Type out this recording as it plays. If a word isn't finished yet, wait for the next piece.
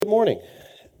morning,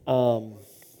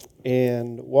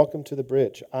 and welcome to the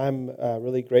Bridge. I'm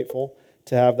really grateful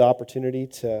to have the opportunity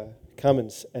to come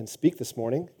and speak this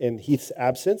morning in Heath's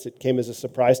absence. It came as a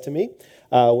surprise to me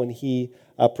when he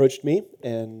approached me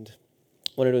and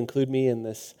wanted to include me in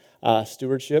this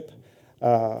stewardship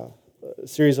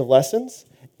series of lessons.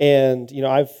 And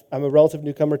I'm a relative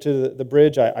newcomer to the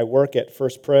Bridge. I work at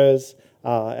First Pres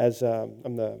as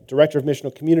I'm the director of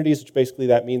missional communities, which basically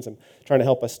that means I'm trying to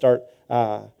help us start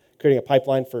creating a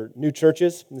pipeline for new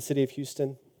churches in the city of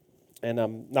Houston. And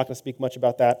I'm not going to speak much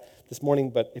about that this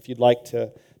morning, but if you'd like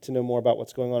to know more about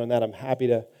what's going on in that, I'm happy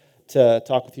to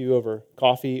talk with you over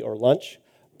coffee or lunch.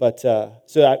 But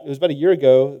it was about a year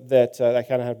ago that I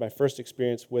kind of had my first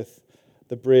experience with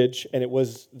the Bridge, and it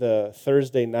was the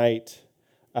Thursday night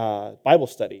Bible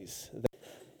studies.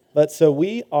 But so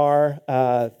we are,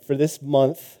 for this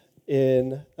month,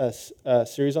 in a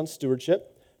series on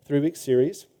stewardship, 3-week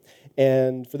series.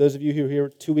 And for those of you who were here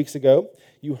 2 weeks ago,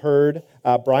 you heard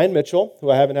Brian Mitchell,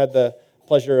 who I haven't had the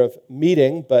pleasure of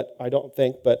meeting, but I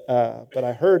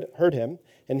heard him.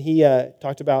 And he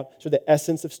talked about sort of the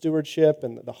essence of stewardship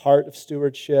and the heart of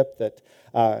stewardship, that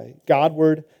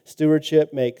Godward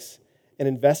stewardship makes an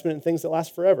investment in things that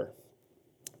last forever,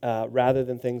 rather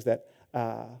than things that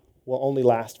will only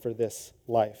last for this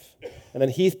life. And then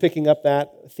Heath, picking up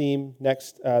that theme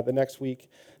the next week,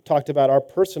 talked about our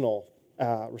personal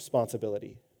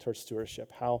responsibility towards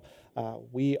stewardship, how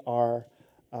we are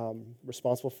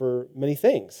responsible for many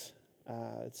things.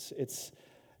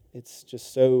 It's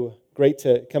just so great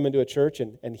to come into a church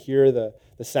and hear the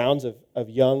sounds of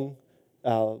young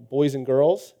boys and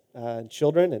girls and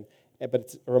children, but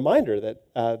it's a reminder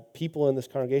that people in this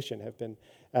congregation have been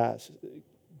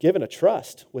given a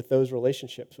trust with those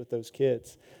relationships with those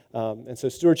kids. And so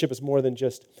stewardship is more than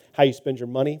just how you spend your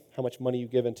money, how much money you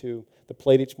give into the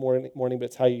plate each morning, but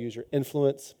it's how you use your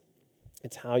influence.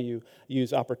 It's how you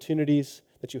use opportunities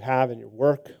that you have in your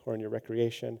work or in your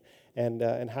recreation, and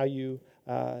how you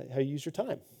use your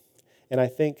time. And I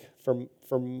think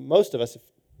for most of us, if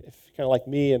kind of like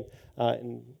me and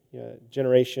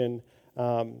generation,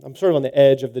 I'm sort of on the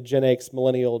edge of the Gen X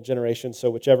millennial generation, so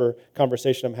whichever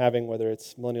conversation I'm having, whether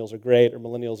it's millennials are great or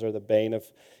millennials are the bane of,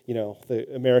 the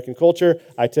American culture,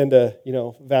 I tend to,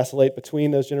 vacillate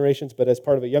between those generations. But as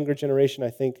part of a younger generation, I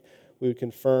think we would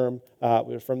confirm that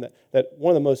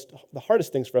one of the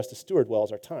hardest things for us to steward well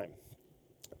is our time.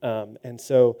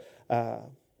 So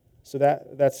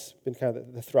that's been kind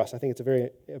of the thrust. I think it's a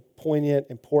very poignant,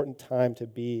 important time to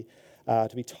be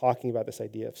talking about this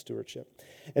idea of stewardship.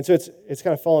 And so it's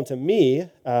kind of fallen to me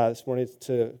this morning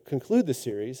to conclude the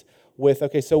series with,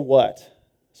 okay, so what?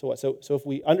 So if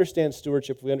we understand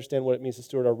stewardship, if we understand what it means to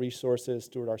steward our resources,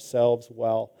 steward ourselves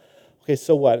well, okay,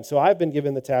 so what? And so I've been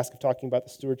given the task of talking about the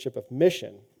stewardship of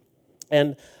mission.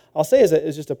 And I'll say as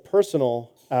just a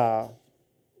personal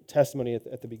testimony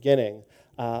at the beginning.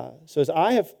 So as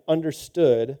I have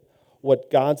understood what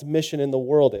God's mission in the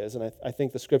world is, and I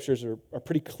think the scriptures are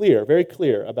pretty clear, very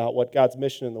clear about what God's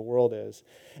mission in the world is,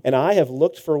 and I have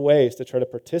looked for ways to try to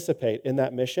participate in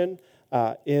that mission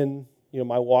in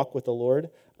my walk with the Lord.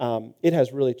 It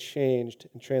has really changed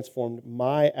and transformed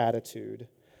my attitude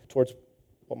towards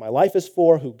what my life is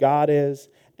for, who God is,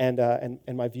 and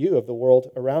my view of the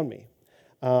world around me.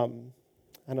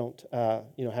 I don't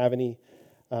have any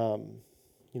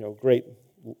great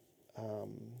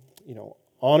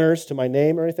honors to my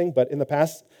name or anything, but in the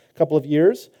past couple of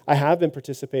years, I have been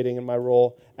participating in my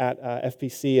role at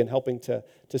FPC and helping to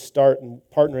start and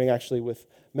partnering actually with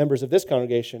members of this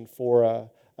congregation for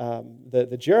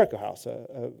the Jericho House,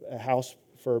 a house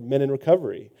for men in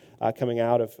recovery, coming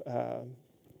out of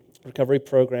recovery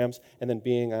programs and then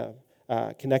being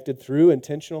connected through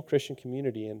intentional Christian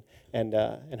community and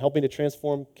helping to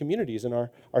transform communities in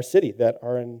our city that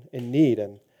are in need.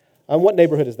 And what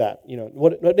neighborhood is that?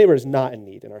 What neighborhood is not in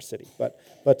need in our city? But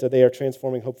they are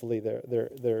transforming, hopefully,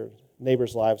 their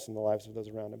neighbors' lives and the lives of those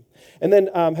around them. And then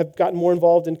have gotten more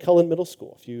involved in Cullen Middle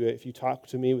School. If you talk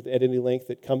to me at any length,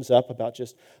 it comes up about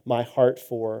just my heart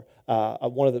for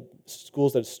one of the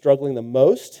schools that is struggling the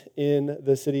most in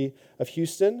the city of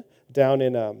Houston, down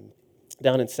in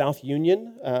South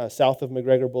Union, south of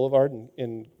McGregor Boulevard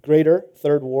in Greater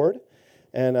 3rd Ward,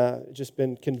 and just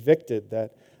been convicted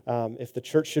that if the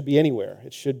church should be anywhere,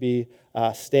 it should be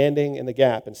standing in the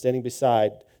gap and standing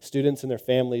beside students and their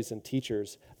families and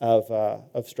teachers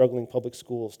of struggling public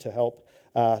schools to help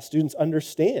students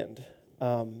understand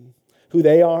who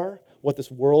they are, what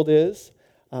this world is,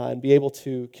 and be able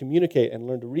to communicate and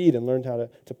learn to read and learn how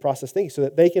to process things so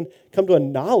that they can come to a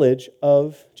knowledge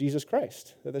of Jesus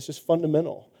Christ. That's just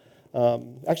fundamental.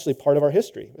 actually part of our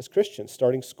history as Christians,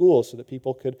 starting schools so that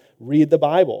people could read the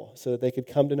Bible, so that they could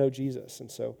come to know Jesus.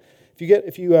 And so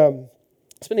if you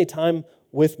spend any time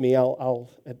with me, I'll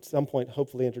at some point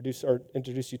hopefully introduce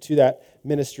you to that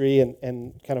ministry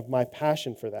and kind of my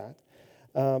passion for that.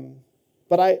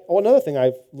 But another thing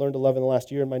I've learned to love in the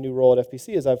last year in my new role at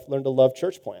FPC is I've learned to love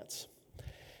church plants.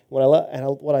 What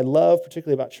I love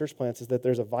particularly about church plants is that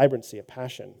there's a vibrancy, a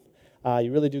passion.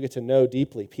 You really do get to know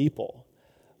deeply people.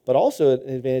 But also an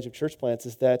advantage of church plants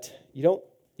is that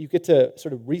you get to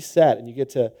sort of reset, and you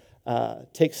get to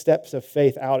take steps of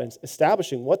faith out in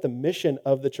establishing what the mission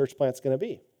of the church plant is going to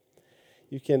be.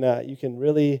 You can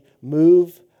really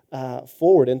move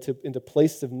forward into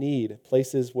places of need,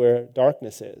 places where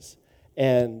darkness is,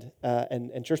 and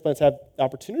church plants have the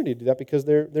opportunity to do that because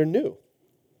they're new.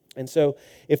 And so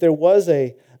if there was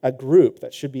a group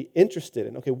that should be interested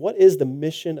in, okay, what is the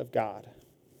mission of God?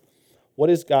 What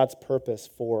is God's purpose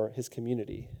for his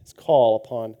community, his call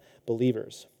upon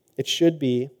believers? It should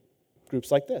be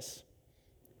groups like this,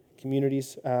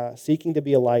 communities seeking to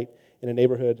be a light in a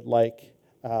neighborhood like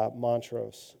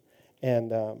Montrose,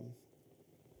 and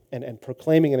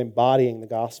proclaiming and embodying the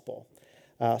gospel.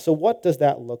 So what does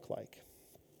that look like?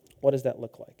 What does that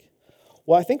look like?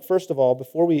 Well, I think first of all,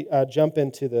 before we jump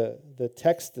into the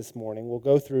text this morning, we'll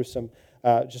go through some,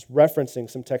 just referencing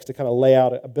some text to kind of lay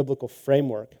out a biblical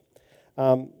framework.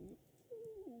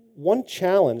 One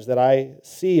challenge that I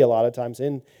see a lot of times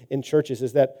in churches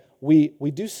is that we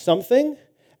do something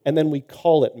and then we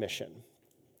call it mission.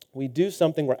 We do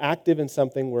something, we're active in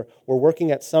something, we're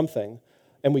working at something,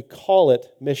 and we call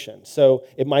it mission. So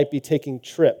it might be taking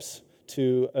trips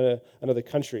to another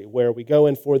country where we go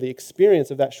in for the experience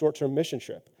of that short-term mission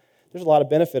trip. There's a lot of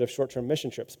benefit of short-term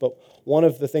mission trips, but one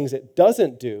of the things it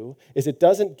doesn't do is it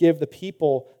doesn't give the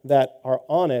people that are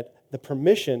on it the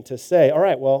permission to say, all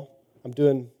right, well, I'm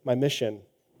doing my mission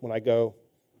when I go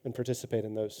and participate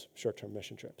in those short-term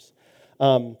mission trips.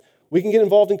 We can get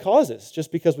involved in causes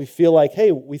just because we feel like,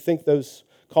 hey, we think those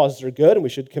causes are good and we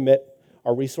should commit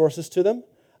our resources to them.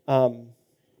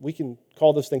 We can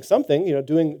call those things something,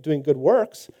 doing good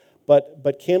works,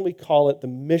 but can we call it the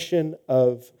mission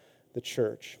of the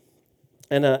church?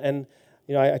 And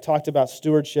I talked about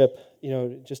stewardship,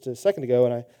 just a second ago,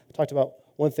 and I talked about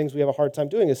one of the things we have a hard time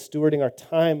doing is stewarding our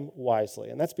time wisely,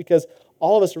 and that's because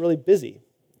all of us are really busy.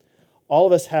 All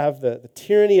of us have the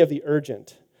tyranny of the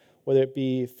urgent, whether it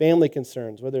be family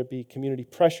concerns, whether it be community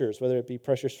pressures, whether it be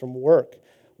pressures from work,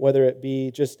 whether it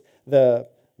be just the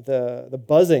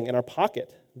buzzing in our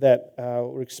pocket that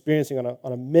we're experiencing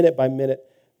on a minute-by-minute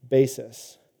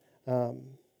basis.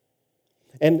 And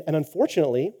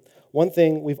unfortunately, one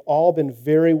thing we've all been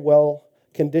very well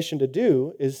conditioned to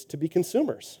do is to be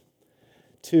consumers,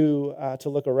 to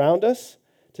look around us,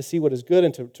 to see what is good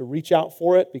and to reach out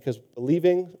for it, because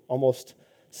believing almost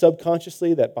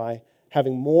subconsciously that by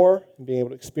having more and being able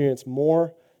to experience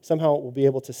more, somehow it will be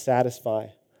able to satisfy.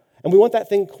 And we want that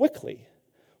thing quickly.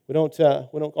 We don't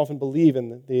often believe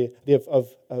in the idea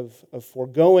of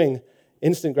foregoing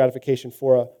instant gratification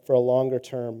for a longer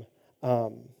term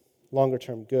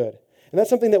good. And that's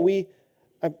something that we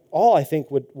all, I think,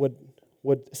 would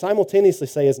simultaneously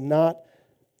say is not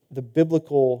the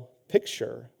biblical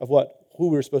picture of who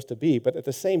we're supposed to be, but at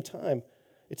the same time,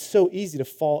 it's so easy to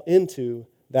fall into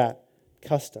that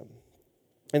custom.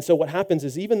 And so what happens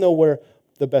is, even though we're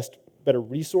better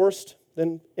resourced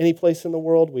than any place in the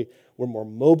world, we're more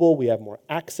mobile, we have more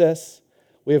access,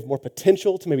 we have more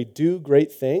potential to maybe do great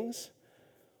things,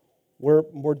 we're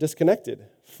more disconnected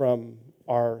from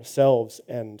ourselves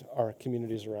and our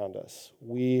communities around us.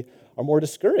 We are more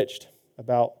discouraged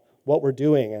about what we're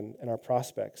doing and our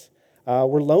prospects.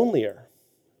 We're lonelier.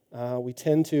 We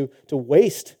tend to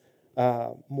waste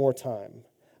more time.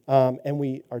 And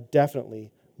we are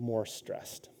definitely more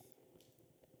stressed.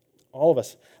 All of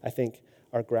us, I think,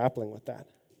 are grappling with that.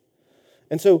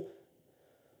 And so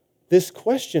this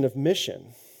question of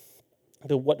mission,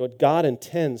 what God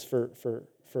intends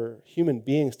for human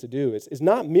beings to do is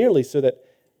not merely so that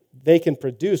they can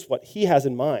produce what he has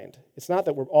in mind. It's not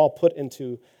that we're all put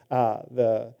into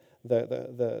the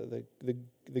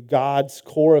God's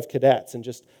corps of cadets and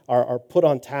just are put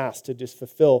on task to just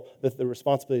fulfill the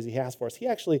responsibilities he has for us. He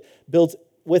actually builds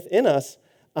within us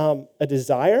a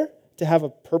desire to have a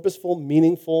purposeful,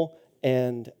 meaningful,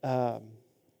 and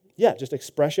just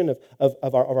expression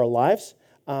of our lives.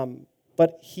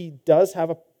 But he does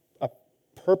have a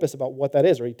purpose about what that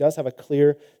is, or he does have a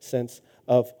clear sense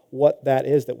of what that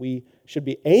is that we should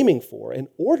be aiming for in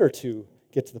order to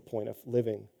get to the point of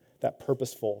living that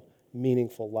purposeful,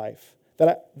 meaningful life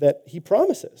that he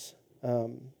promises.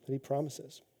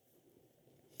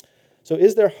 So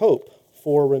is there hope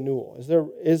for renewal? Is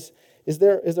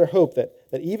there hope that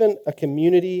even a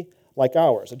community like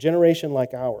ours, a generation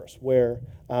like ours, where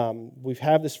we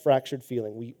have this fractured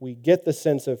feeling, we get the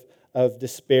sense of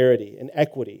disparity and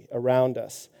equity around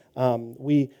us.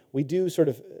 We do sort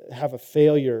of have a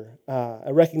failure,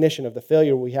 a recognition of the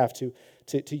failure we have to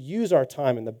use our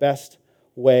time in the best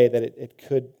way that it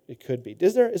could be.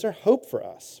 Is there hope for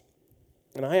us?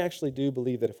 And I actually do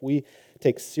believe that if we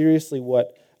take seriously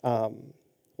what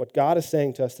God is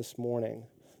saying to us this morning,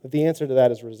 that the answer to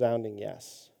that is resounding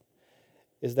yes.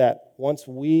 Is that once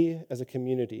we as a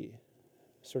community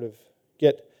sort of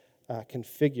get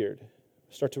configured,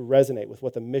 start to resonate with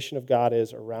what the mission of God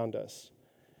is around us,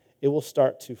 it will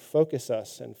start to focus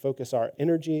us and focus our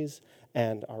energies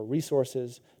and our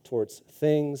resources towards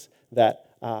things that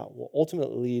will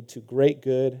ultimately lead to great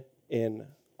good in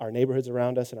our neighborhoods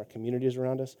around us and our communities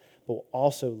around us, but will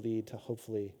also lead to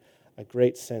hopefully a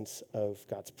great sense of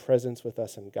God's presence with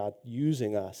us and God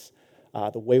using us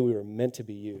the way we were meant to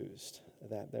be used.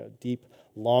 That the deep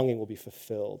longing will be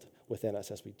fulfilled within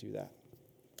us as we do that.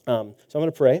 So I'm going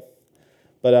to pray,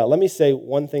 but let me say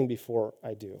one thing before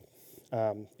I do.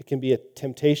 It can be a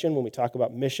temptation when we talk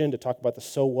about mission to talk about the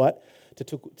so what,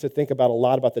 to think about a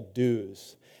lot about the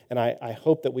do's. And I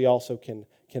hope that we also can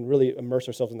really immerse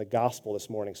ourselves in the gospel this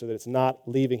morning so that it's not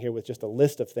leaving here with just a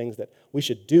list of things that we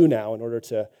should do now in order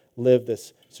to live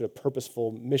this sort of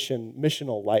purposeful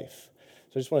missional life.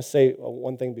 So I just want to say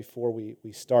one thing before we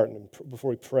start and before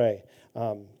we pray,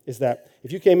 is that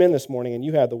if you came in this morning and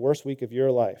you had the worst week of your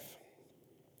life,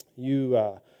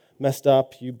 you messed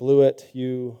up, you blew it,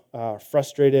 you are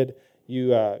frustrated,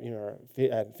 you are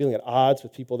feeling at odds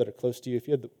with people that are close to you, if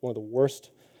you had one of the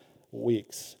worst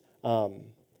weeks,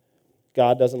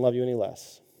 God doesn't love you any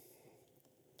less.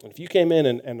 And if you came in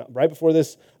and right before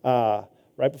this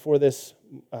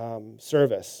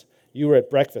service, you were at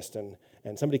breakfast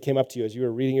and somebody came up to you as you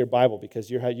were reading your Bible because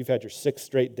you've had your 6th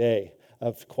straight day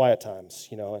of quiet times,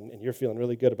 and you're feeling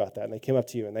really good about that. And they came up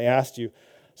to you and they asked you,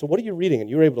 so what are you reading? And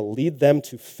you were able to lead them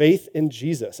to faith in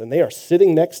Jesus. And they are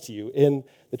sitting next to you in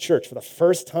the church for the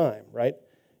first time, right?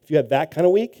 If you had that kind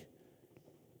of week,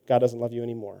 God doesn't love you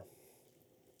anymore.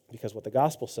 Because what the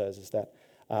gospel says is that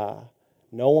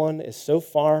no one is so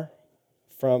far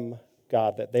from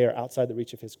God that they are outside the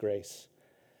reach of his grace,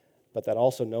 but that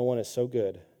also no one is so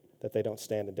good that they don't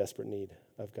stand in desperate need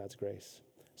of God's grace.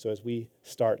 So as we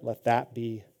start, let that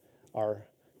be our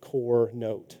core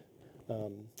note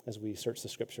as we search the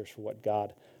scriptures for what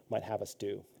God might have us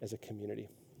do as a community.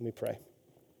 Let me pray.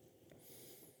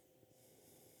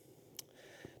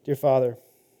 Dear Father,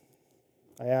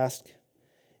 I ask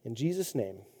in Jesus'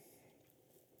 name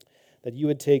that you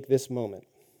would take this moment,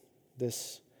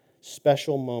 this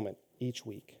special moment each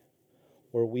week,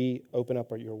 where we open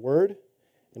up your word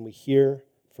and we hear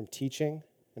from teaching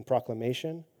and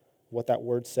proclamation what that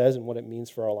word says and what it means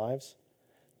for our lives,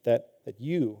 that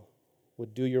you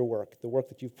would do your work, the work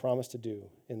that you've promised to do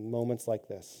in moments like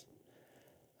this.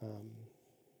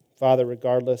 Father,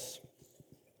 regardless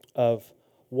of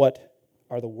what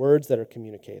are the words that are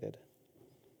communicated,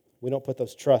 we don't put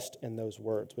those trust in those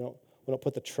words. We don't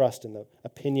put the trust in the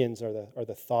opinions or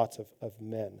the thoughts of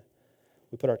men.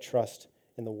 We put our trust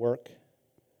in the work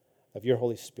of your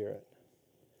Holy Spirit,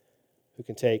 who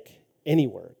can take any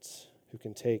words, who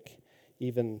can take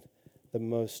even the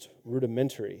most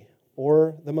rudimentary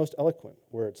or the most eloquent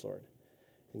words, Lord,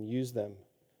 and use them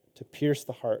to pierce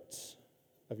the hearts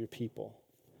of your people.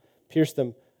 Pierce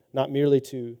them not merely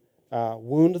to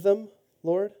wound them,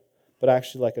 Lord, but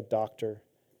actually like a doctor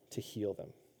to heal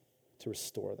them, to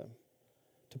restore them,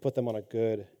 to put them on a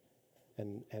good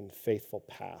and faithful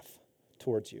path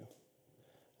towards you.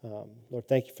 Lord,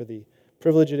 thank you for the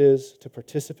privilege it is to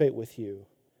participate with you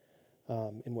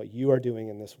in what you are doing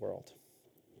in this world.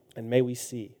 And may we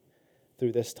see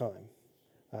through this time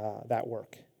that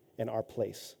work and our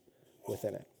place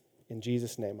within it. In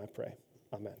Jesus' name I pray.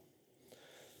 Amen.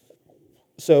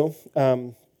 So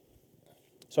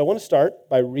I want to start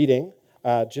by reading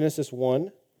Genesis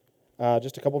 1,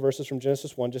 just a couple verses from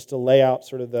Genesis 1, just to lay out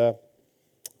sort of the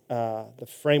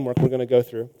framework we're going to go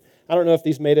through. I don't know if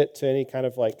these made it to any kind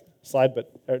of like slide,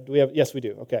 but do we have? Yes, we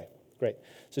do. Okay, great.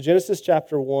 So Genesis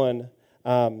chapter 1,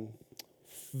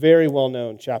 very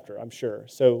well-known chapter, I'm sure.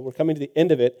 So we're coming to the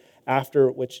end of it, after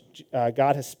which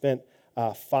God has spent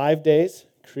 5 days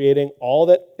creating all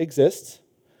that exists.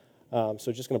 So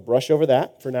just going to brush over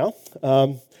that for now.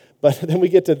 But then we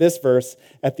get to this verse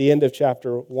at the end of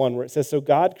chapter 1 where it says, so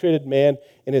God created man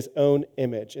in his own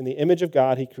image. In the image of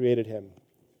God, he created him.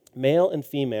 Male and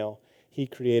female, he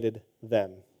created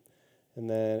them. And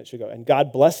then it should go, and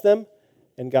God blessed them,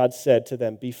 And God said to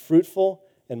them, "Be fruitful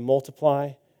and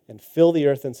multiply and fill the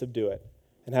earth and subdue it,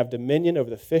 and have dominion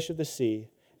over the fish of the sea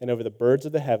and over the birds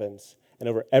of the heavens and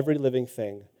over every living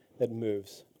thing that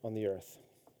moves on the earth."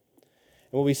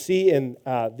 And what we see in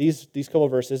these couple of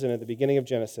verses and at the beginning of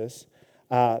Genesis,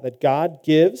 that God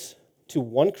gives to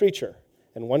one creature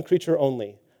and one creature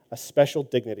only a special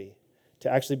dignity to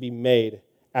actually be made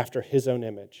after his own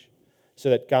image,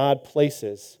 so that God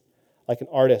places, like an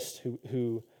artist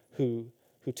who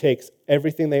takes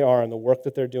everything they are and the work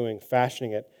that they're doing,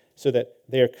 fashioning it so that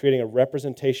they are creating a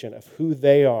representation of who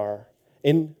they are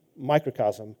in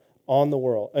microcosm on the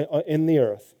world, in the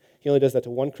earth. He only does that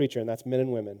to one creature, and that's men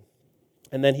and women.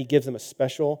 And then he gives them a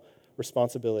special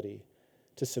responsibility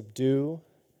to subdue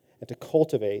and to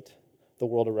cultivate the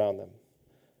world around them.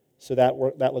 So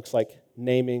that looks like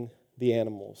naming the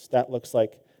animals. That looks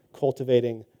like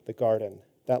cultivating the garden.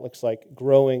 That looks like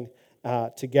growing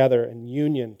together in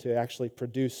union to actually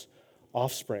produce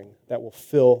offspring that will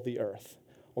fill the earth.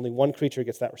 Only one creature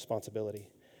gets that responsibility,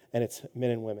 and it's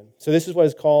men and women. So this is what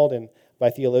is called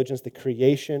by theologians the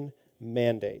creation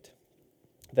mandate,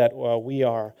 that we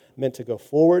are meant to go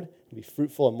forward, to be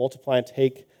fruitful and multiply and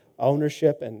take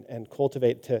ownership and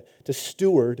cultivate, to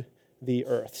steward the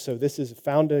earth. So this is a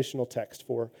foundational text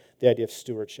for the idea of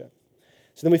stewardship.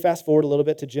 So then we fast forward a little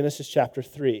bit to Genesis chapter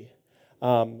 3,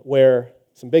 where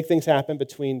some big things happen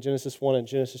between Genesis 1 and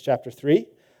Genesis chapter 3.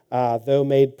 Though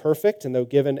made perfect and though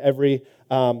given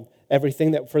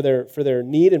everything that for their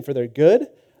need and for their good,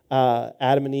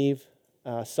 Adam and Eve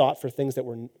sought for things that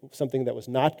were something that was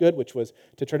not good, which was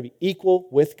to try to be equal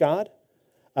with God,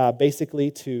 basically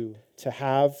to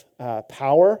have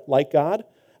power like God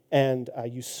and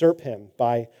usurp him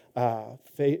by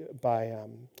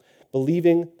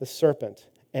believing the serpent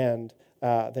and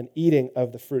then eating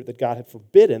of the fruit that God had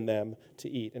forbidden them to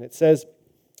eat. And it says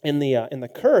in the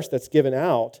curse that's given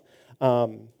out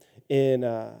in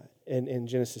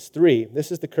Genesis 3,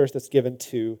 this is the curse that's given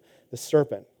to the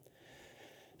serpent.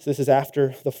 So this is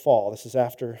after the fall. This is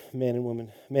after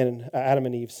Adam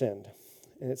and Eve sinned.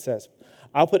 And it says,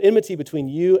 "I'll put enmity between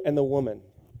you and the woman,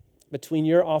 between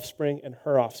your offspring and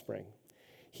her offspring.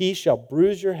 He shall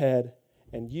bruise your head,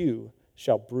 and you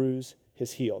shall bruise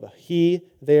his heel." The he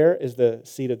there is the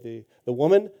seed of the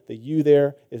woman. The you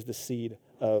there is the seed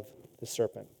of the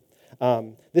serpent.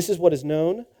 This is what is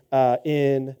known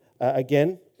in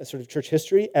sort of church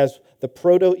history as the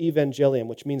proto-evangelium,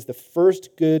 which means the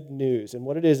first good news. And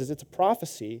what it is it's a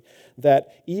prophecy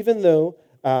that even though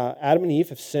Adam and Eve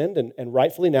have sinned and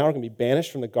rightfully now are going to be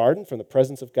banished from the garden, from the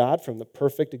presence of God, from the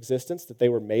perfect existence that they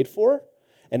were made for,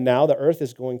 and now the earth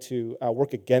is going to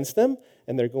work against them,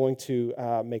 and they're going to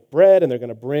make bread, and they're going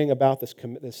to bring about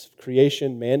this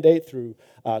creation mandate through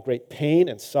great pain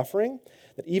and suffering,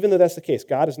 that even though that's the case,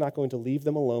 God is not going to leave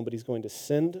them alone, but he's going to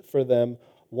send for them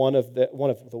one of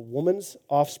the woman's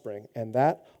offspring, and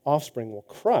that offspring will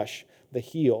crush the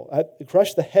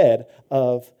head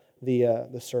of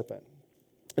the serpent.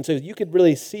 And so you could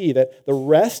really see that the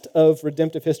rest of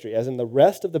redemptive history, as in the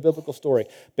rest of the biblical story,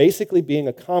 basically being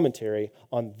a commentary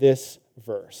on this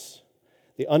verse.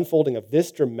 The unfolding of this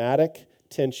dramatic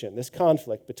tension, this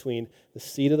conflict between the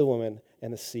seed of the woman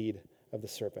and the seed of the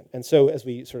serpent. And so as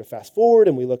we sort of fast forward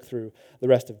and we look through the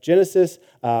rest of Genesis,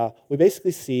 we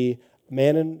basically see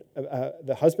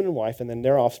the husband and wife and then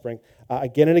their offspring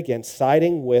again and again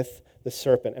siding with the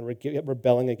serpent and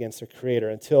rebelling against their creator,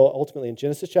 until ultimately in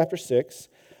Genesis chapter 6,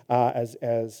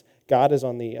 as God is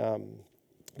on the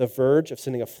verge of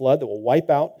sending a flood that will wipe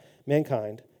out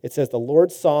mankind, it says, "The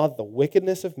Lord saw that the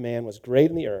wickedness of man was great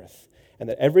in the earth, and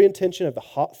that every intention of the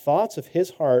thoughts of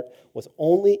his heart was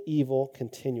only evil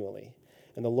continually.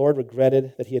 And the Lord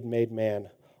regretted that he had made man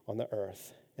on the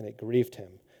earth, and it grieved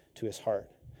him to his heart."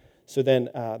 So then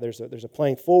there's a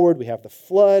playing forward. We have the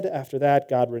flood. After that,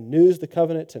 God renews the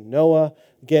covenant to Noah,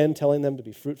 again telling them to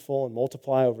be fruitful and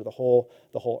multiply over the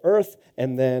whole earth.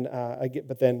 And then,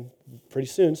 but then pretty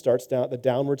soon starts the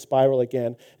downward spiral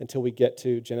again until we get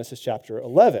to Genesis chapter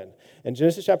 11. And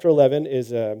Genesis chapter 11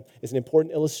 is an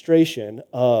important illustration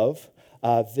of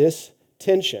this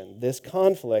tension, this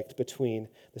conflict between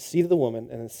the seed of the woman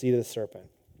and the seed of the serpent.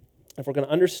 If we're going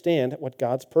to understand what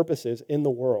God's purpose is in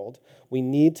the world, we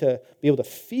need to be able to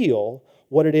feel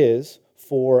what it is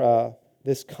for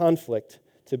this conflict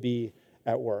to be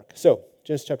at work. So,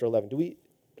 Genesis chapter 11. Do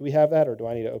we have that, or do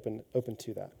I need to open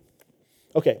to that?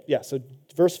 Okay, yeah, so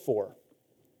verse 4.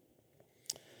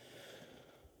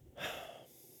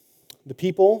 The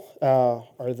people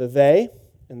are they,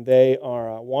 and they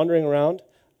are wandering around,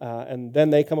 and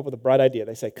then they come up with a bright idea.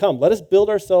 They say, "Come, let us build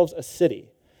ourselves a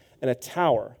city and a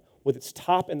tower with its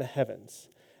top in the heavens,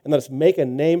 and let us make a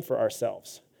name for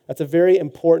ourselves. That's a very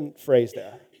important phrase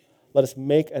there. Let us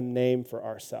make a name for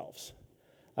ourselves.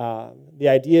 The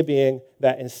idea being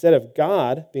that instead of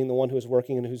God being the one who is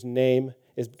working and whose name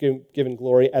is given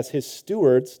glory, as his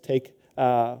stewards take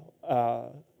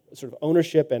sort of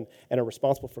ownership and are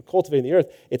responsible for cultivating the earth,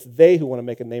 it's they who want to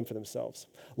make a name for themselves.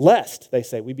 Lest, they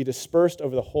say, we be dispersed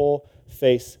over the whole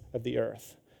face of the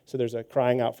earth. So there's a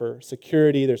crying out for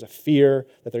security. There's a fear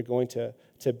that they're going to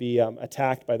be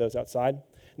attacked by those outside.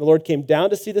 And the Lord came down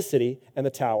to see the city and the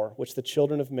tower, which the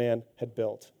children of man had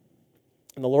built.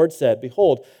 And the Lord said,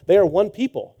 behold, they are one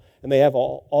people, and they have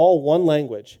all one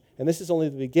language. And this is only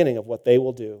the beginning of what they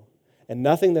will do. And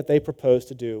nothing that they propose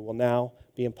to do will now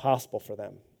be impossible for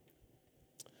them.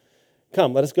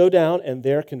 Come, let us go down and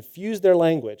there confuse their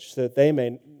language so that they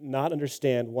may not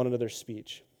understand one another's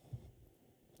speech.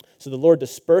 So the Lord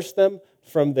dispersed them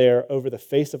from there over the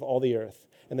face of all the earth,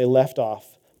 and they left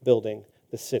off building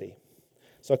the city.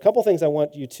 So a couple things I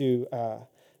want you to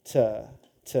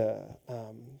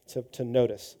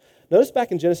notice. Notice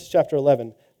back in Genesis chapter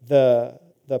 11, the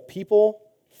people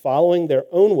following their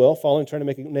own will, trying to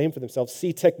make a name for themselves,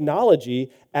 see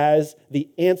technology as the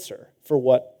answer for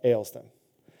what ails them.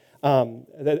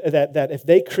 That if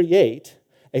they create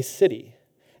a city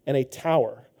and a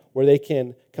tower where they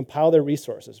can compile their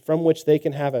resources, from which they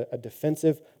can have a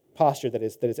defensive posture that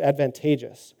is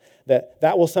advantageous,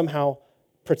 that will somehow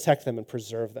protect them and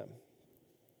preserve them.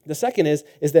 The second is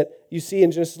that you see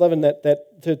in Genesis 11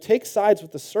 that to take sides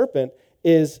with the serpent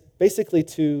is basically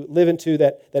to live into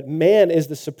that man is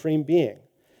the supreme being.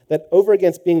 That over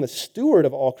against being the steward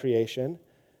of all creation,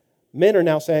 men are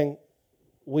now saying,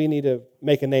 we need to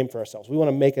make a name for ourselves. We want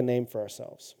to make a name for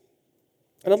ourselves.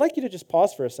 And I'd like you to just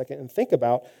pause for a second and think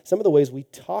about some of the ways we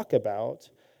talk about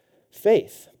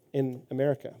faith in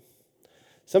America.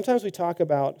 Sometimes we talk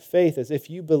about faith as if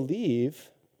you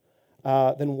believe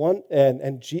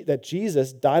that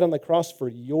Jesus died on the cross for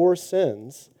your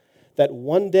sins, that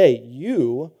one day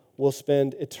you will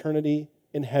spend eternity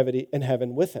in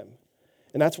heaven with him.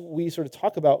 And that's what we sort of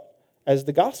talk about as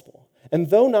the gospel. And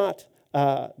though not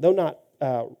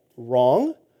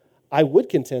wrong, I would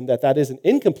contend that is an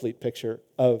incomplete picture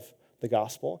of the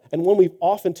gospel, and one we've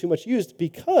often too much used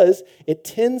because it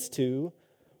tends to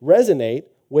resonate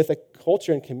with a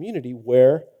culture and community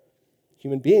where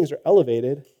human beings are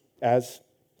elevated as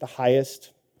the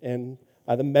highest and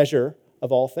the measure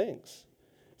of all things.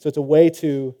 So it's a way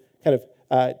to kind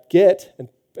of get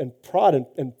and prod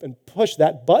and push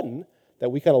that button that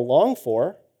we kind of long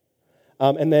for,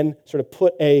 and then sort of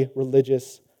put a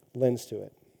religious lens to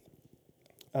it.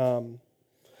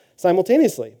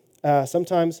 Simultaneously,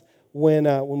 sometimes when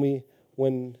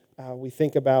we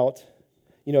think about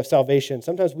salvation,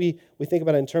 sometimes we think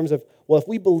about it in terms of, well, if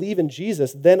we believe in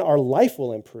Jesus, then our life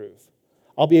will improve.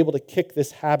 I'll be able to kick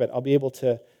this habit. I'll be able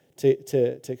to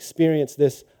experience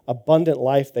this abundant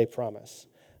life they promise.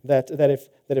 That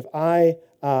if I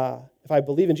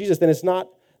believe in Jesus, then it's not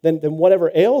then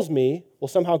whatever ails me will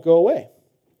somehow go away.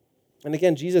 And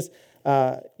again, Jesus,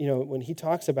 when he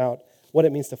talks about what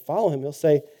it means to follow him, he'll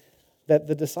say that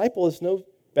the disciple is no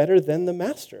better than the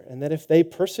master, and that if they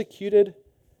persecuted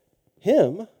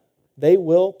him, they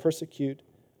will persecute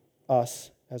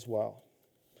us as well.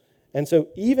 And so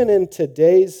even in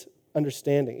today's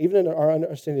understanding, even in our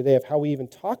understanding today of how we even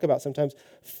talk about sometimes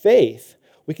faith,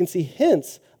 we can see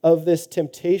hints of this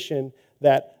temptation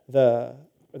that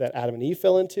Adam and Eve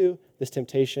fell into, this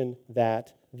temptation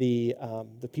that the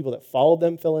people that followed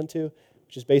them fell into,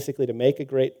 which is basically to make a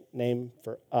great name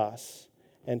for us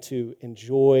and to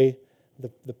enjoy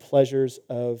the pleasures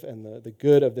of and the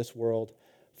good of this world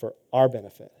for our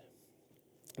benefit.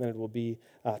 And it will be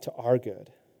to our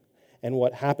good. And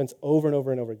what happens over and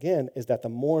over and over again is that the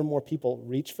more and more people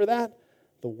reach for that,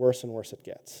 the worse and worse it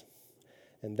gets.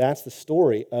 And that's the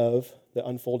story of the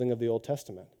unfolding of the Old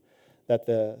Testament. That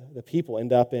the people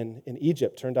end up in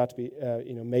Egypt, turned out to be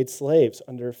made slaves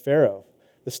under Pharaoh.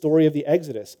 The story of the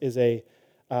Exodus is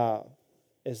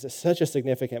such a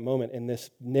significant moment in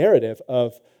this narrative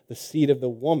of the seed of the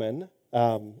woman,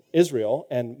 Israel,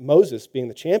 and Moses being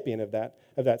the champion of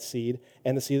that seed,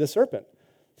 and the seed of the serpent,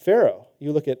 Pharaoh.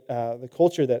 You look at the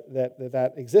culture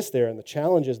that exists there and the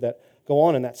challenges that go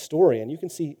on in that story, and you can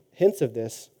see hints of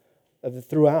this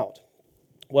throughout.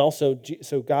 Well, so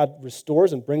God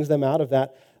restores and brings them out of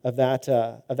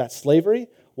that slavery.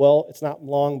 Well, it's not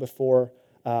long before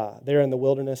they're in the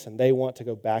wilderness and they want to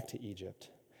go back to Egypt.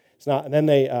 It's not, and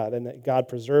then God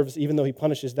preserves, even though He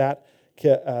punishes that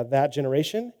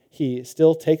generation, He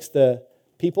still takes the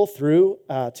people through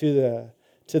to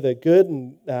the good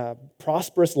and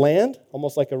prosperous land,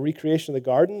 almost like a recreation of the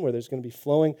garden where there's going to be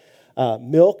flowing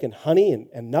milk and honey and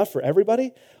enough for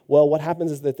everybody. Well, what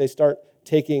happens is that they start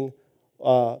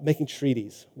making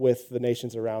treaties with the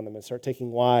nations around them and start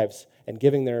taking wives and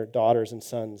giving their daughters and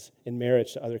sons in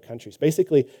marriage to other countries,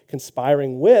 basically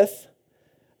conspiring with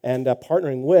and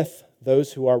partnering with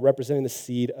those who are representing the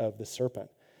seed of the serpent.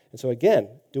 And so again,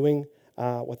 doing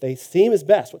what they seem is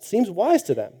best, what seems wise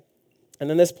to them. And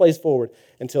then this plays forward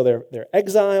until they're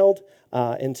exiled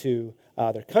into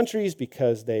their countries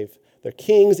because their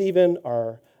kings even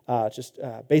are just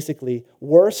basically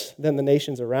worse than the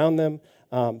nations around them,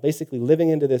 basically living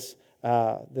into this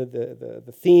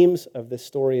the themes of this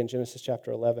story in Genesis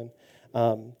chapter 11.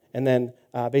 And then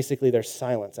basically there's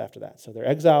silence after that. So they're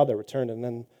exiled, they're returned, and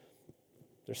then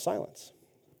there's silence.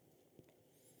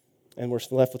 And we're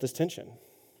left with this tension.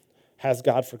 Has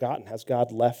God forgotten? Has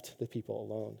God left the people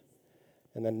alone?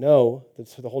 And then no,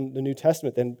 the New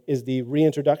Testament then is the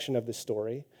reintroduction of this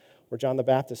story where John the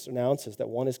Baptist announces that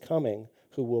one is coming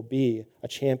who will be a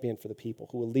champion for the people,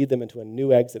 who will lead them into a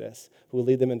new exodus, who will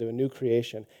lead them into a new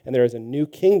creation, and there is a new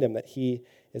kingdom that he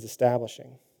is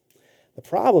establishing. The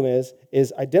problem is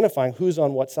identifying who's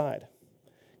on what side,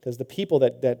 because the people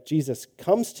that Jesus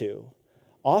comes to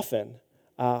often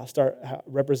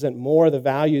represent more the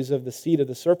values of the seed of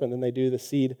the serpent than they do the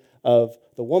seed of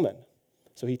the woman.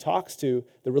 So he talks to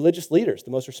the religious leaders,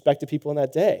 the most respected people in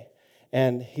that day,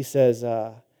 and he says,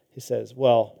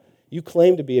 well, you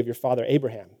claim to be of your father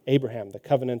Abraham, the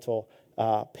covenantal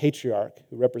patriarch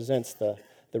who represents the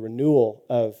renewal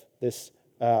of this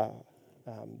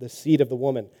the seed of the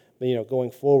woman,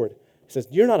 going forward. He says,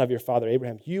 you're not of your father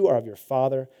Abraham, you are of your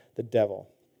father the devil.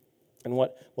 And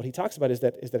what he talks about is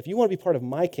that if you want to be part of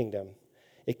my kingdom,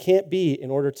 it can't be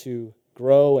in order to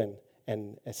grow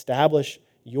and establish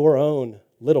your own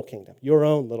little kingdom, your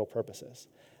own little purposes.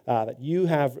 That you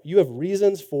have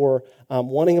reasons for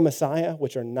wanting a Messiah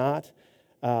which are not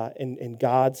in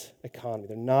God's economy.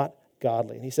 They're not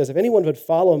godly. And he says, if anyone would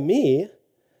follow me,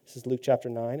 this is Luke chapter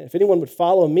 9, if anyone would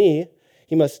follow me,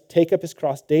 he must take up his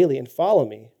cross daily and follow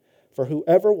me. For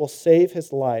whoever will save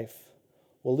his life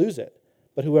will lose it,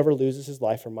 but whoever loses his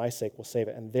life for my sake will save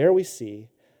it. And there we see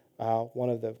one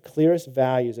of the clearest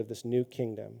values of this new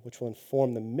kingdom, which will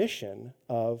inform the mission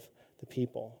of the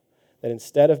people. That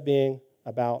instead of being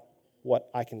about what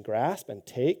I can grasp and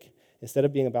take, instead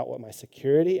of being about what my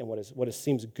security and what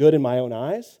seems good in my own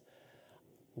eyes,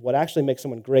 what actually makes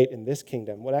someone great in this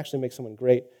kingdom, what actually makes someone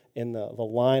great in the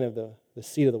line of the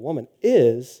seed of the woman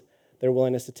is their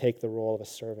willingness to take the role of a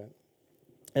servant.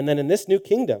 And then in this new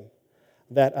kingdom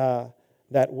that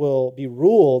will be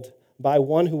ruled by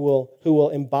one who will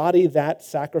embody that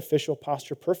sacrificial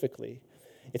posture perfectly,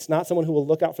 it's not someone who will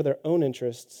look out for their own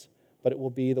interests, but it will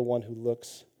be the one who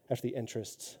looks after the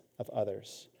interests of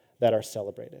others that are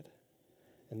celebrated.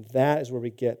 And that is where we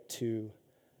get to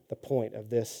the point of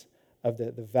this, of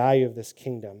the value of this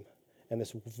kingdom and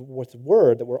this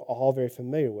word that we're all very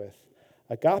familiar with,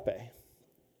 agape.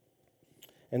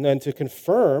 And then to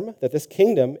confirm that this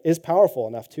kingdom is powerful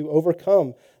enough to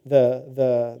overcome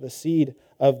the seed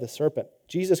of the serpent.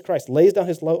 Jesus Christ lays down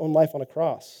his own life on a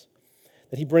cross,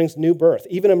 that he brings new birth,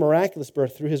 even a miraculous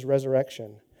birth through his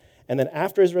resurrection. And then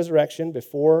after his resurrection,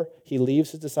 before he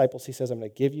leaves his disciples, he says, I'm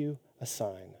going to give you a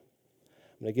sign.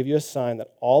 I'm going to give you a sign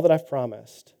that all that I've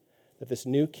promised, that this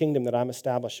new kingdom that I'm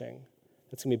establishing,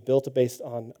 that's going to be built based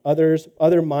on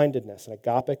other-mindedness and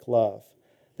agapic love,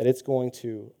 that it's going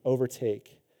to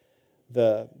overtake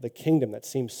the kingdom that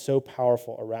seems so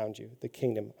powerful around you, the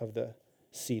kingdom of the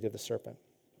seed of the serpent.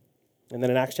 And then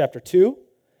in Acts chapter 2,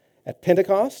 at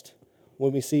Pentecost,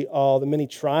 when we see all the many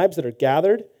tribes that are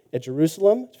gathered at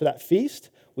Jerusalem for that feast,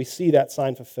 we see that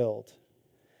sign fulfilled.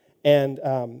 And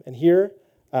here,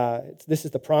 this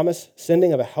is the promise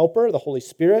sending of a helper, the Holy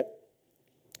Spirit,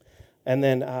 and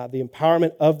then the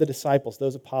empowerment of the disciples,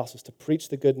 those apostles, to preach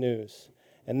the good news.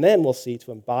 And then we'll see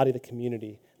to embody the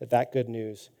community that good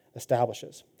news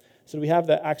establishes. So do we have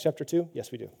the Acts chapter 2? Yes,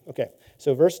 we do. Okay,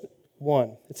 so verse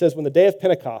 1, it says, when the day of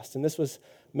Pentecost, and this was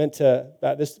meant to,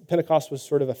 this Pentecost was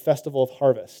sort of a festival of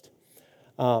harvest.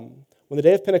 When the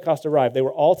day of Pentecost arrived, they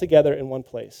were all together in one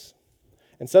place.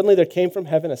 And suddenly there came from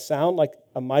heaven a sound like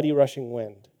a mighty rushing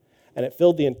wind, and it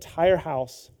filled the entire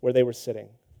house where they were sitting.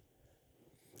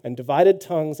 And divided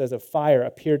tongues as of fire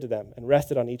appeared to them and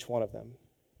rested on each one of them.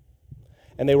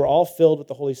 And they were all filled with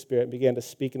the Holy Spirit and began to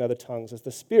speak in other tongues as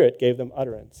the Spirit gave them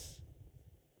utterance.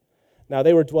 Now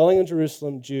they were dwelling in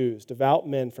Jerusalem Jews, devout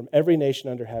men from every nation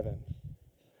under heaven.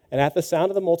 And at the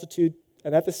sound the multitude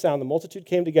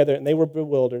came together, and they were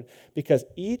bewildered because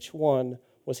each one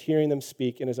was hearing them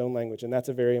speak in his own language. And that's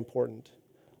a very important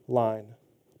line.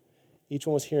 Each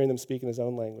one was hearing them speak in his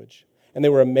own language. And they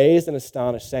were amazed and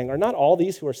astonished, saying, "Are not all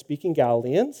these who are speaking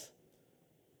Galileans?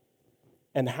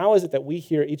 And how is it that we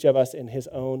hear each of us in his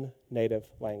own native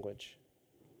language?"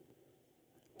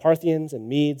 Parthians and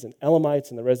Medes and Elamites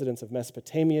and the residents of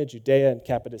Mesopotamia, Judea and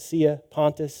Cappadocia,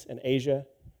 Pontus and Asia,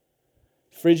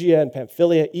 Phrygia and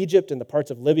Pamphylia, Egypt and the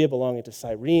parts of Libya belonging to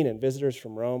Cyrene, and visitors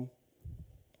from Rome.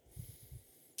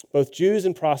 Both Jews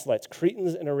and proselytes,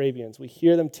 Cretans and Arabians, we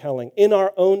hear them telling in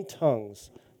our own tongues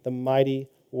the mighty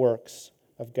works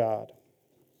of God.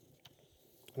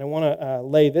 And I want to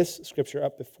lay this scripture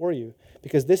up before you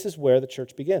because this is where the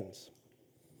church begins.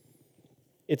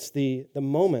 It's the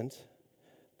moment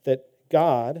that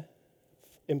God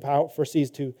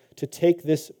foresees to take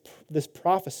this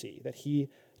prophecy that he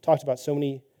talked about so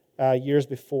many years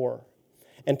before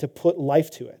and to put life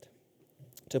to it,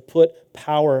 to put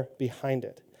power behind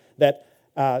it. That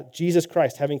Jesus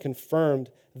Christ, having confirmed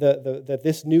that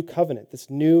this new covenant, this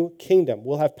new kingdom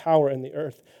will have power in the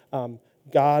earth,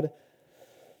 God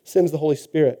sends the Holy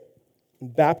Spirit,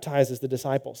 baptizes the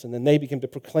disciples, and then they begin to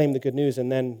proclaim the good news.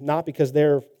 And then not because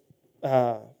they're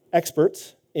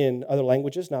experts in other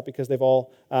languages, not because they've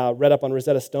all read up on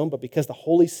Rosetta Stone, but because the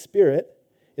Holy Spirit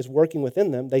is working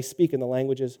within them, they speak in the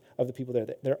languages of the people there,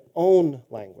 their own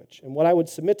language. And what I would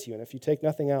submit to you, and if you take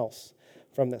nothing else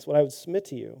from this, what I would submit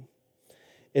to you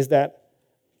is that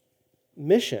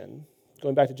mission,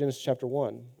 going back to Genesis chapter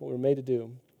 1, what we're made to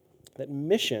do, that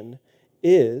mission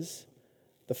is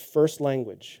the first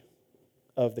language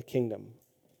of the kingdom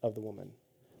of the woman.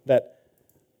 That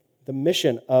the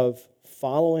mission of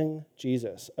following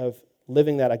Jesus, of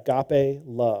living that agape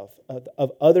love,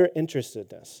 of other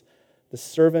interestedness, the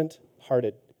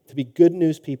servant-hearted, to be good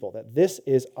news people, that this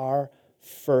is our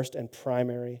first and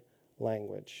primary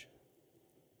language.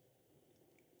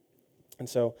 And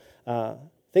so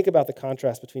think about the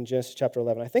contrast between Genesis chapter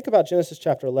 11. I think about Genesis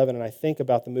chapter 11, and I think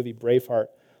about the movie Braveheart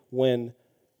when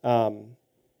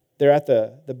they're at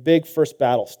the big first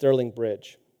battle, Stirling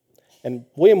Bridge. And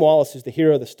William Wallace, who's the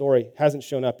hero of the story, hasn't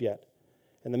shown up yet.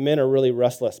 And the men are really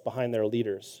restless behind their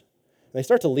leaders. And they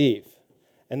start to leave.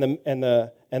 And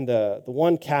the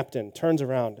one captain turns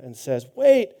around and says,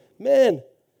 "Wait, men,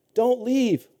 don't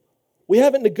leave. We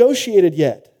haven't negotiated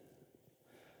yet."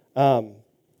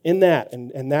 In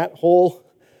that whole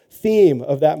theme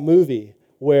of that movie,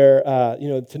 where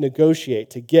to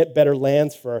negotiate, to get better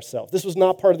lands for ourselves. This was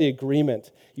not part of the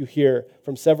agreement you hear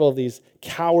from several of these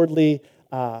cowardly,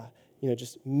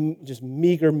 just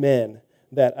meager men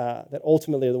that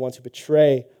ultimately are the ones who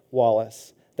betray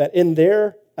Wallace. That in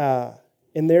their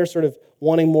sort of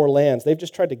wanting more lands, they've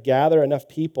just tried to gather enough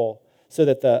people so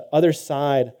that the other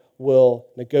side will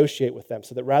negotiate with them,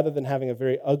 so that rather than having a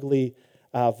very ugly,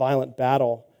 violent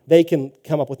battle, they can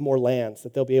come up with more lands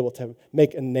that they'll be able to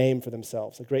make a name for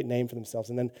themselves, a great name for themselves,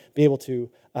 and then be able to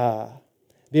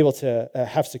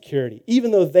have security,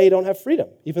 even though they don't have freedom,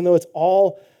 even though it's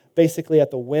all basically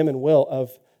at the whim and will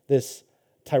of this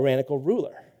tyrannical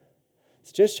ruler.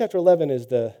 So Genesis chapter 11 is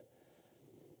the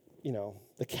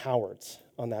cowards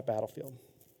on that battlefield.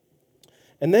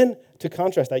 And then to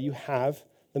contrast that, you have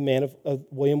the man of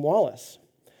William Wallace,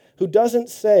 who doesn't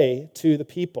say to the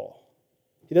people,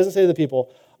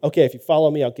 "Okay, if you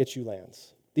follow me, I'll get you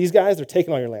lands. These guys, they're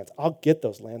taking all your lands. I'll get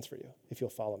those lands for you if you'll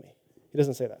follow me." He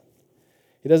doesn't say that.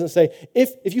 He doesn't say,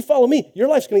 if you follow me, your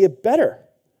life's going to get better.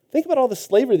 Think about all the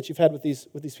slavery that you've had with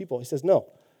these people. He says, no.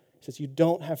 He says, you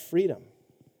don't have freedom.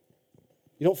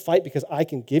 You don't fight because I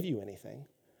can give you anything,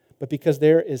 but because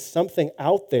there is something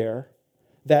out there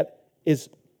that is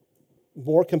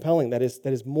more compelling, that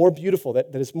is more beautiful,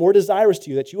 that is more desirous to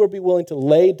you, that you will be willing to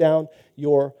lay down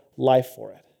your life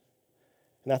for it.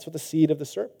 And that's what the seed of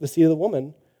the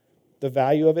woman, the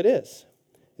value of it is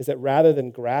that rather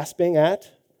than grasping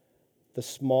at the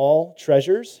small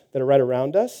treasures that are right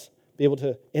around us, be able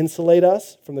to insulate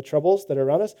us from the troubles that are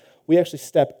around us, we actually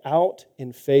step out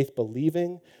in faith,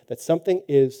 believing that something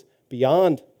is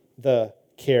beyond the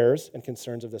cares and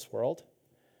concerns of this world,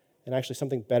 and actually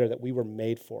something better that we were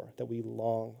made for, that we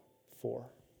long for.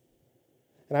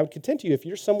 And I would contend to you, if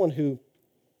you're someone who,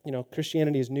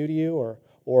 Christianity is new to you,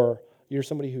 or you're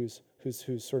somebody who's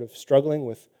sort of struggling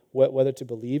with whether to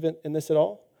believe in this at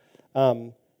all,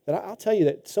 that I'll tell you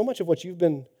that so much of what you've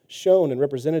been shown and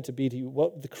represented to be to you,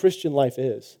 what the Christian life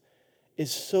is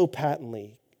so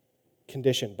patently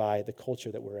conditioned by the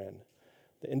culture that we're in.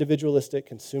 The individualistic,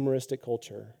 consumeristic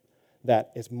culture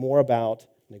that is more about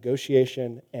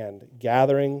negotiation and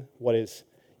gathering what is,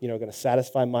 going to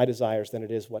satisfy my desires than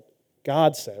it is what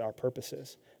God said our purpose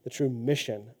is, the true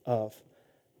mission of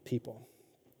people.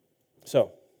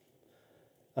 So,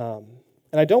 and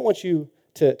I don't want you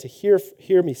to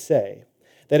hear me say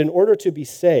that in order to be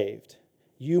saved,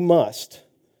 you must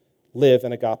live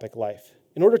an agapic life.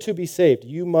 In order to be saved,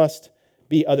 you must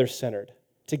be other-centered,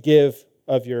 to give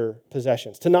of your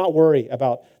possessions, to not worry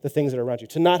about the things that are around you,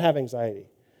 to not have anxiety.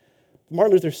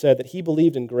 Martin Luther said that he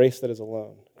believed in grace that is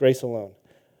alone, grace alone,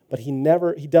 but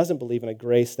he doesn't believe in a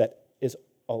grace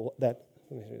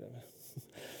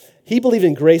he believed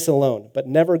in grace alone, but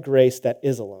never grace that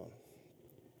is alone.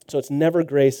 So it's never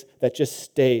grace that just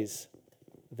stays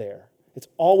there. It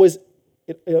always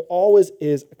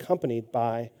is accompanied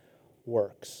by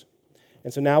works.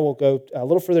 And so now we'll go a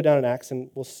little further down in Acts, and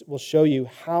we'll show you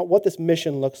what this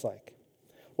mission looks like,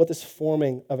 what this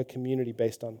forming of a community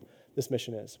based on this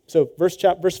mission is. So verse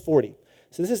 40.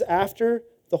 So this is after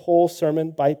the whole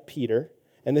sermon by Peter,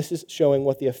 and this is showing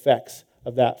what the effects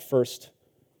of that first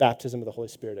baptism of the Holy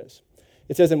Spirit is.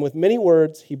 It says, and with many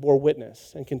words he bore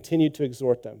witness and continued to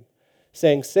exhort them,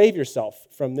 saying, save yourself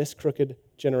from this crooked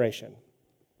generation.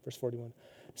 Verse 41.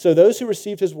 So those who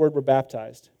received his word were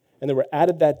baptized, and there were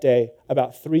added that day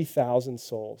about 3,000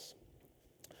 souls.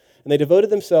 And they devoted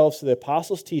themselves to the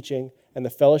apostles' teaching and the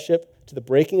fellowship, to the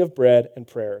breaking of bread and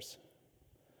prayers.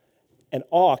 And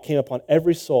awe came upon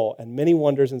every soul, and many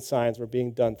wonders and signs were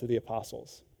being done through the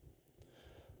apostles.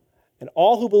 And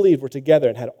all who believed were together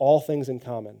and had all things in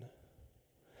common.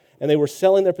 And they were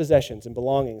selling their possessions and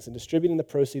belongings and distributing the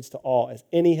proceeds to all as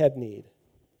any had need.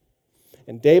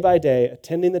 And day by day,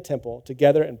 attending the temple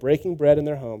together and breaking bread in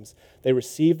their homes, they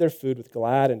received their food with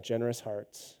glad and generous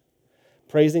hearts,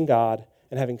 praising God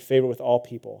and having favor with all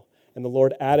people. And the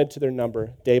Lord added to their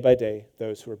number day by day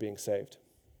those who were being saved.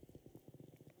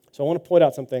 So I want to point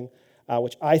out something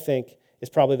which I think is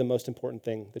probably the most important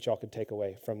thing that y'all could take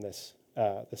away from this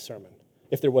sermon,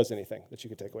 if there was anything that you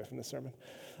could take away from this sermon.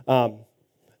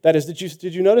 That is,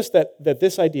 did you notice that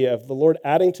this idea of the Lord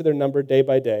adding to their number day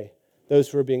by day those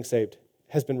who are being saved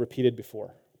has been repeated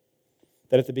before?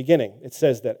 That at the beginning, it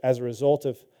says that as a result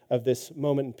of this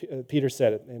moment, Peter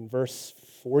said it in verse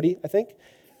 40, I think,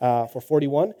 for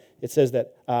 41, it says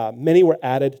that many were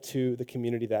added to the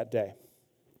community that day.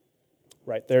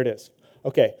 Right, there it is.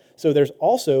 Okay, so there's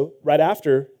also, right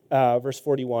after verse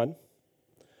 41,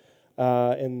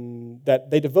 in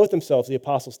that they devote themselves to the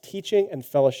apostles' teaching and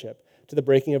fellowship, to the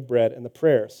breaking of bread and the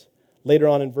prayers. Later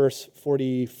on in verse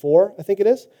 44, I think it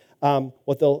is,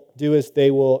 what they'll do is they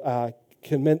will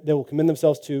commend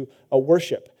themselves to a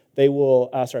worship. They will,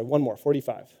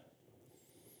 45.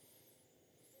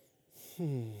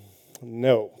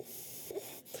 No.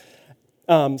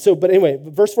 But anyway,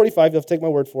 verse 45, you'll take my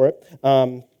word for it.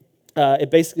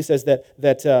 It basically says that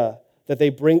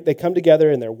they come together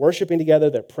and they're worshiping together,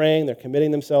 they're praying, they're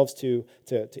committing themselves to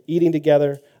eating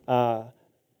together.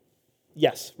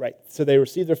 Yes, right. So they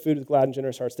receive their food with glad and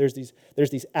generous hearts. There's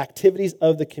these activities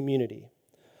of the community.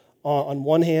 On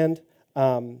one hand,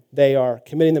 they are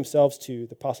committing themselves to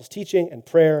the apostles' teaching and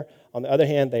prayer. On the other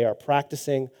hand, they are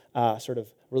practicing sort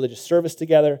of religious service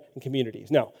together in communities.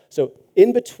 Now, so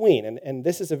in between, and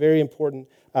this is a very important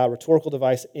rhetorical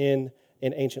device in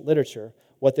ancient literature,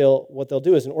 what they'll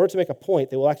do is, in order to make a point,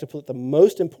 they will actually put the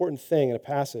most important thing in a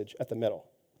passage at the middle.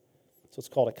 So it's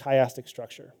called a chiastic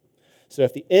structure. So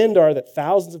if the end are that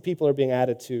thousands of people are being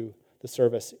added to the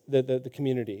service, the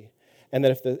community, and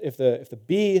that if the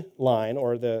B line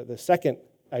or the second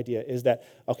idea is that,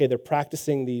 okay, they're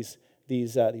practicing these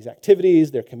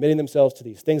activities, they're committing themselves to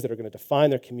these things that are going to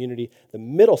define their community, the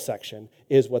middle section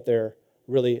is what they're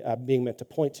really being meant to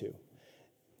point to,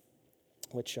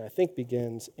 which I think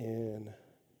begins in,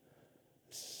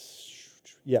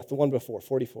 the one before,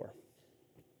 44.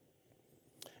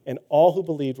 And all who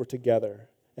believed were together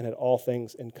and had all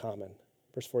things in common.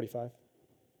 Verse 45.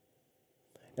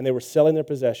 And they were selling their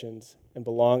possessions and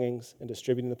belongings and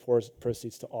distributing the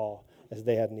proceeds to all as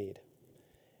they had need.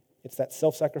 It's that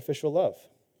self-sacrificial love.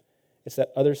 It's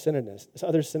that other-centeredness.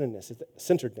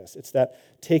 It's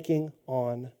that taking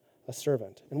on a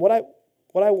servant. And what I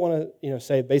want to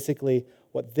say, basically,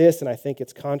 what this, and I think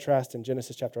its contrast in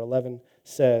Genesis chapter 11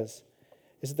 says,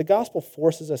 is that the gospel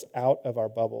forces us out of our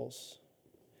bubbles.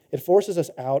 It forces us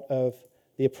out of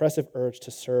the oppressive urge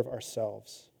to serve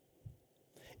ourselves.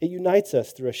 It unites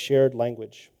us through a shared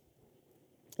language.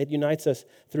 It unites us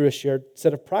through a shared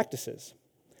set of practices.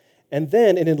 And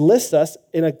then it enlists us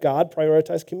in a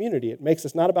God-prioritized community. It makes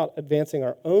us not about advancing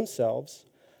our own selves,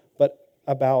 but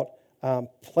about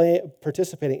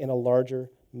participating in a larger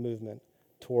movement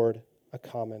toward a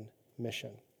common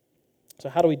mission. So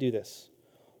how do we do this?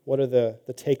 What are the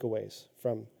takeaways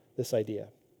from this idea?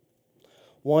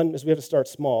 One is we have to start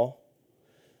small.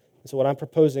 And so what I'm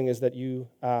proposing is that you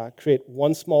create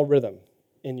one small rhythm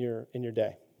in your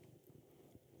day.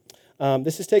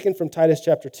 This is taken from Titus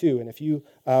chapter 2, and if you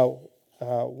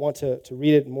want to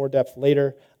read it in more depth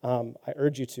later, I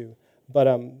urge you to.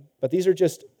 But these are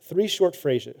just three short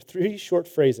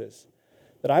phrases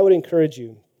that I would encourage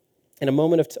you in a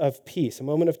moment of peace, a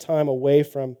moment of time away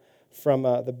from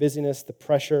the busyness, the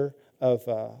pressure of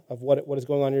what is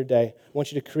going on in your day. I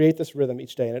want you to create this rhythm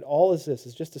each day. And it all is this,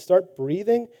 is just to start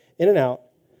breathing in and out.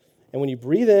 And when you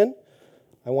breathe in,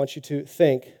 I want you to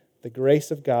think, the grace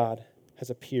of God has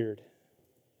appeared.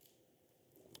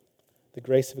 The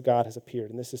grace of God has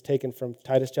appeared. And this is taken from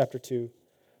Titus chapter 2,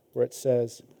 where it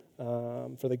says,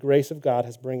 for the grace of God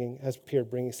has appeared,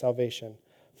 bringing salvation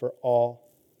for all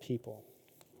people.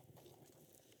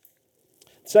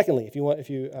 Secondly,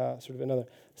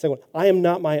 second one, I am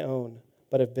not my own,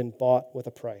 but have been bought with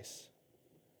a price.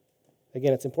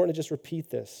 Again, it's important to just repeat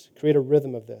this, create a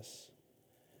rhythm of this.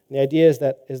 And the idea is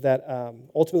that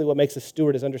ultimately what makes a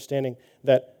steward is understanding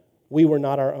that we were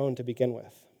not our own to begin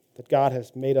with, that God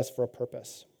has made us for a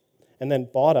purpose, and then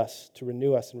bought us to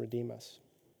renew us and redeem us.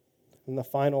 And the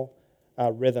final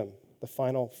rhythm, the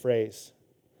final phrase,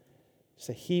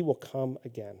 say, He will come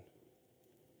again.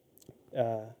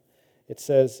 It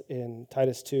says in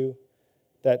Titus 2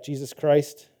 that Jesus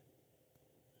Christ,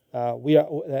 we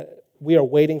are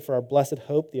waiting for our blessed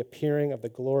hope, the appearing of the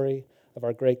glory of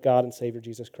our great God and Savior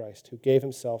Jesus Christ, who gave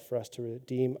himself for us to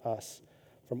redeem us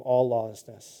from all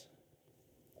lawlessness.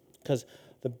 Because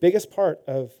the biggest part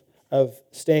of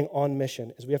staying on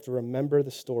mission is we have to remember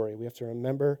the story. We have to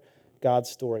remember God's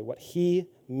story, what he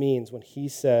means when he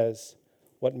says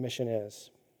what mission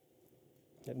is.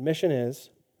 That mission is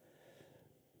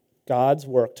God's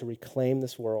work to reclaim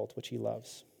this world which he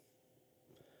loves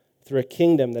through a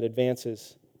kingdom that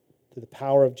advances through the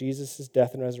power of Jesus'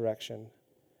 death and resurrection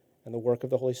and the work of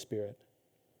the Holy Spirit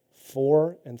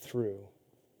for and through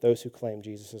those who claim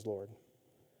Jesus as Lord.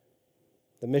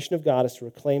 The mission of God is to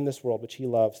reclaim this world which he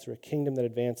loves through a kingdom that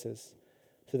advances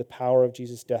through the power of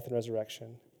Jesus' death and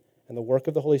resurrection and the work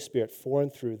of the Holy Spirit for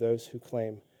and through those who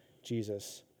claim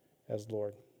Jesus as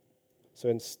Lord. So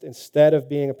instead of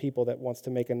being a people that wants to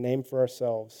make a name for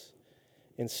ourselves,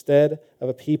 instead of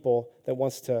a people that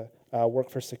wants to work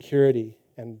for security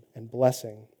and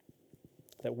blessing,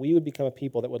 that we would become a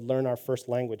people that would learn our first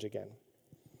language again.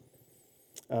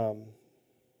 That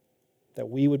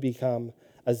we would become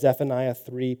a Zephaniah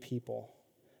 3 people.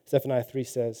 Zephaniah 3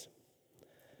 says,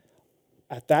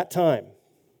 at that time,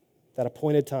 that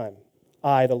appointed time,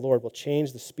 I, the Lord, will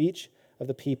change the speech of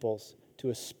the peoples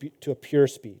to a pure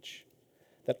speech,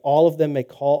 that all of them may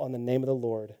call on the name of the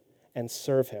Lord and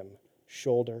serve him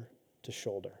shoulder to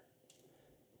shoulder.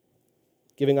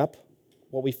 Giving up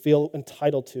what we feel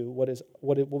entitled to,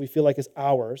 what we feel like is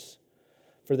ours,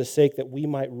 for the sake that we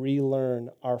might relearn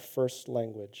our first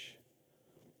language,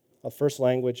 a first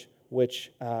language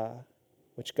which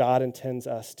God intends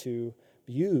us to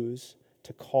use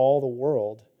to call the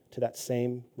world to that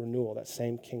same renewal, that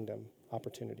same kingdom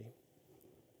opportunity.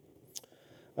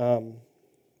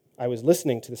 I was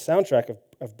listening to the soundtrack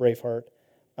of Braveheart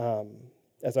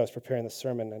as I was preparing the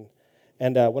sermon,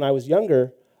 and when I was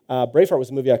younger, Braveheart was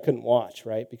a movie I couldn't watch,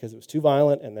 right, because it was too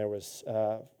violent and there was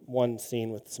one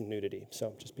scene with some nudity,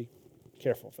 so just be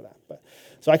careful for that.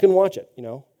 So I couldn't watch it, you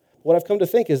know. What I've come to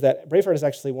think is that Braveheart is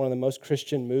actually one of the most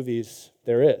Christian movies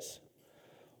there is.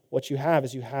 What you have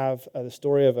is the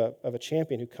story of a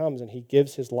champion who comes and he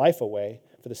gives his life away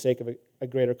for the sake of a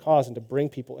greater cause and to bring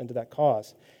people into that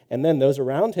cause. And then those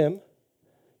around him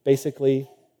basically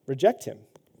reject him,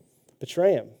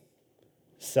 betray him,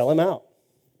 sell him out.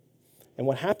 And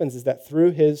what happens is that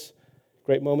through his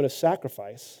great moment of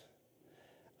sacrifice,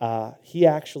 he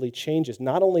actually changes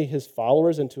not only his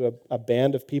followers into a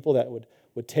band of people that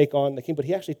would take on the king, but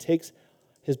he actually takes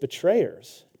his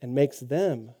betrayers and makes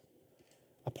them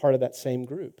a part of that same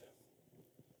group.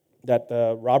 That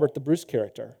Robert the Bruce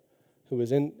character, who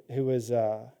was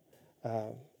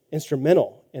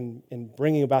instrumental in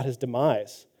bringing about his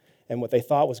demise and what they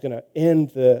thought was going to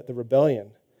end the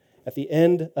rebellion. At the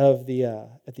end of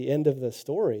the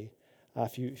story,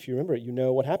 if you remember it, you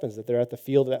know what happens. That they're at the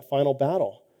field of that final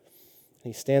battle,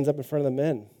 and he stands up in front of the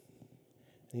men,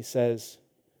 and he says,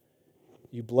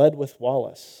 "You bled with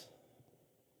Wallace.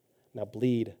 Now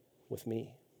bleed with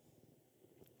me."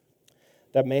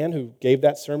 That man who gave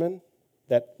that sermon,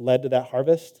 that led to that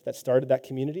harvest, that started that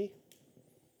community,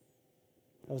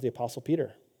 that was the Apostle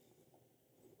Peter,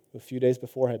 who a few days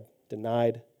before had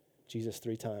denied Jesus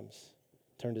 3 times,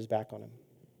 turned his back on him.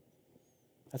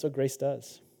 That's what grace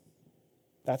does.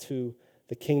 That's who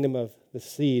the kingdom of the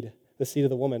seed of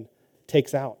the woman,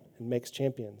 takes out and makes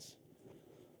champions.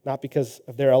 Not because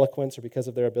of their eloquence or because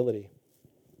of their ability.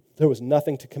 There was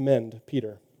nothing to commend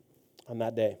Peter on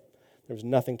that day. There was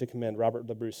nothing to commend Robert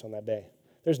LaBruce on that day.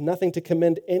 There's nothing to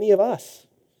commend any of us,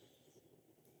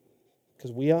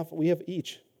 because we have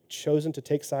each chosen to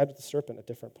take side with the serpent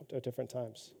at different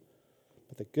times.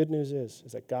 But the good news is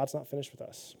that God's not finished with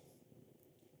us.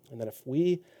 And that if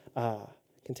we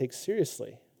can take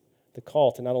seriously the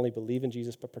call to not only believe in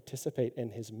Jesus, but participate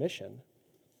in his mission,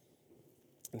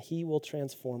 and he will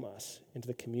transform us into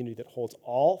the community that holds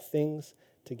all things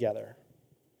together,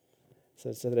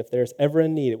 so that if there's ever a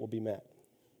need, it will be met.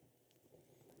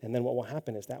 And then what will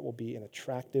happen is that will be an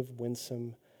attractive,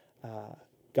 winsome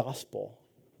gospel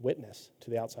witness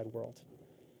to the outside world.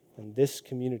 And this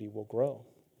community will grow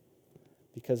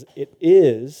because it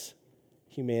is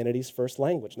humanity's first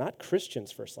language, not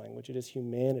Christians' first language. It is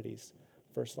humanity's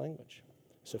first language.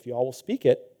 So if you all will speak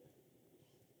it,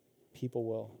 people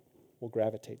will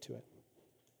gravitate to it.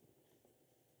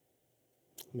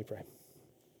 Let me pray.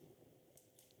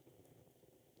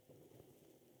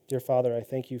 Dear Father, I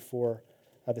thank you for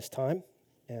this time,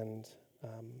 and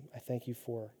I thank you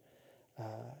for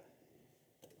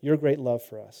your great love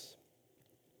for us.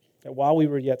 That while we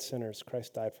were yet sinners,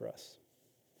 Christ died for us.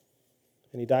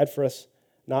 And he died for us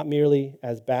not merely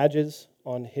as badges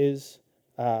on his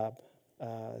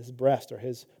breast or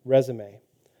his resume,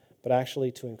 but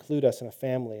actually to include us in a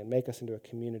family and make us into a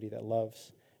community that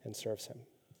loves and serves him.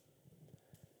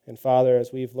 And Father,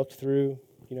 as we've looked through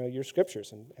your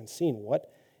scriptures and seen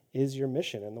what is your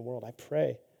mission in the world, I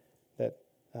pray that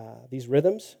these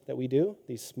rhythms that we do,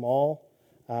 these small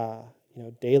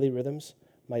daily rhythms,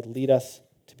 might lead us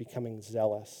to becoming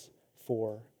zealous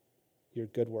for your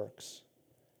good works,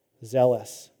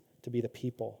 zealous to be the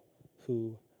people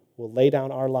who will lay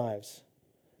down our lives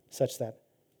such that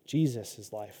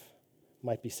Jesus' life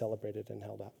might be celebrated and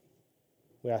held up.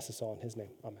 We ask this all in his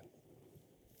name. Amen.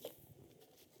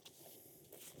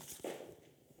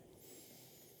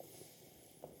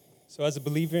 So as a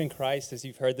believer in Christ, as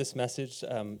you've heard this message,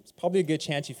 it's probably a good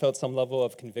chance you felt some level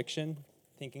of conviction,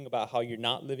 thinking about how you're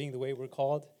not living the way we're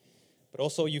called. But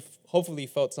also you've hopefully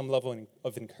felt some level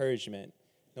of encouragement,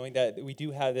 knowing that we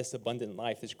do have this abundant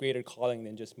life, this greater calling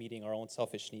than just meeting our own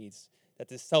selfish needs, that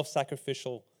this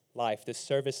self-sacrificial life, this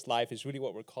service life is really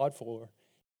what we're called for,